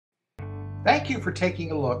Thank you for taking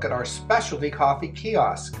a look at our specialty coffee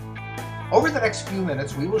kiosk. Over the next few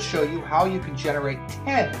minutes, we will show you how you can generate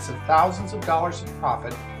tens of thousands of dollars of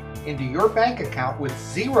profit into your bank account with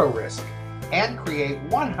zero risk and create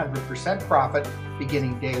 100% profit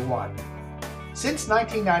beginning day one. Since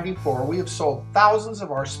 1994, we have sold thousands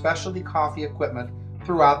of our specialty coffee equipment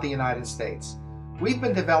throughout the United States. We've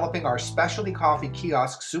been developing our specialty coffee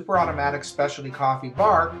kiosk super automatic specialty coffee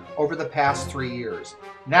bar over the past 3 years.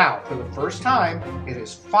 Now, for the first time, it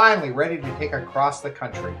is finally ready to take across the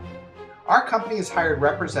country. Our company has hired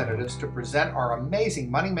representatives to present our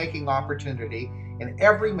amazing money-making opportunity in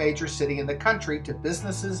every major city in the country to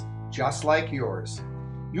businesses just like yours.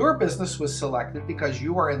 Your business was selected because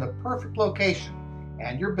you are in the perfect location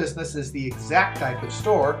and your business is the exact type of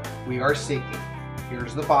store we are seeking.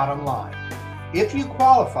 Here's the bottom line. If you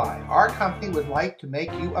qualify, our company would like to make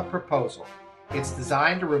you a proposal. It's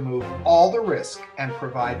designed to remove all the risk and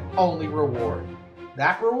provide only reward.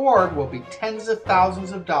 That reward will be tens of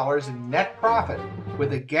thousands of dollars in net profit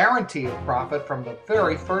with a guarantee of profit from the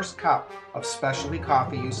very first cup of specialty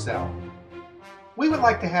coffee you sell. We would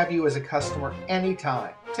like to have you as a customer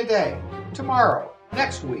anytime, today, tomorrow,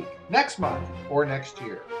 next week, next month, or next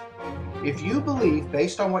year. If you believe,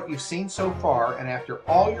 based on what you've seen so far and after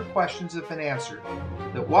all your questions have been answered,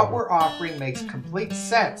 that what we're offering makes complete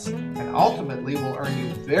sense and ultimately will earn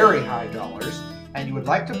you very high dollars, and you would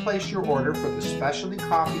like to place your order for the specialty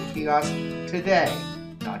coffee kiosk today,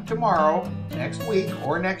 not tomorrow, next week,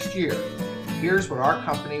 or next year, here's what our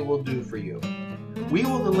company will do for you. We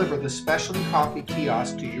will deliver the specialty coffee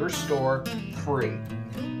kiosk to your store free.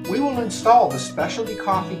 We will install the specialty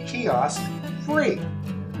coffee kiosk free.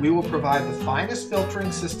 We will provide the finest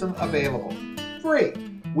filtering system available, free.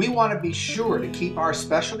 We want to be sure to keep our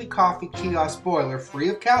specialty coffee kiosk boiler free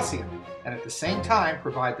of calcium and at the same time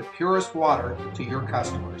provide the purest water to your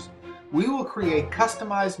customers. We will create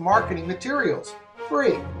customized marketing materials,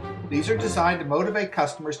 free. These are designed to motivate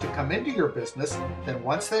customers to come into your business, then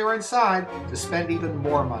once they are inside, to spend even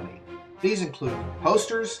more money. These include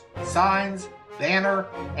posters, signs, banner,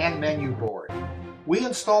 and menu board. We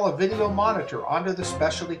install a video monitor onto the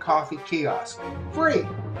specialty coffee kiosk, free.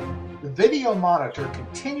 The video monitor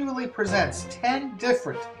continually presents 10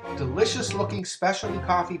 different delicious looking specialty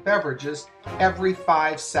coffee beverages every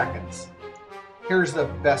 5 seconds. Here's the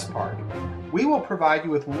best part. We will provide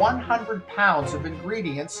you with 100 pounds of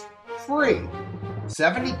ingredients free.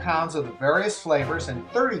 70 pounds of the various flavors and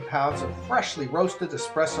 30 pounds of freshly roasted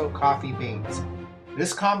espresso coffee beans.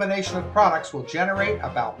 This combination of products will generate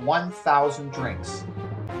about 1,000 drinks.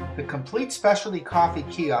 The complete specialty coffee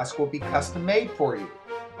kiosk will be custom made for you.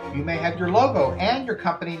 You may have your logo and your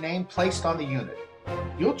company name placed on the unit.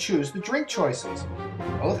 You'll choose the drink choices,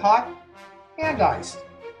 both hot and iced.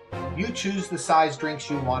 You choose the size drinks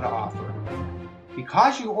you want to offer.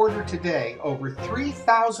 Because you order today, over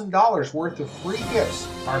 $3,000 worth of free gifts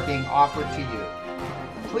are being offered to you.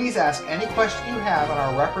 Please ask any question you have and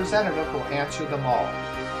our representative will answer them all.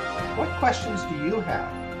 What questions do you have?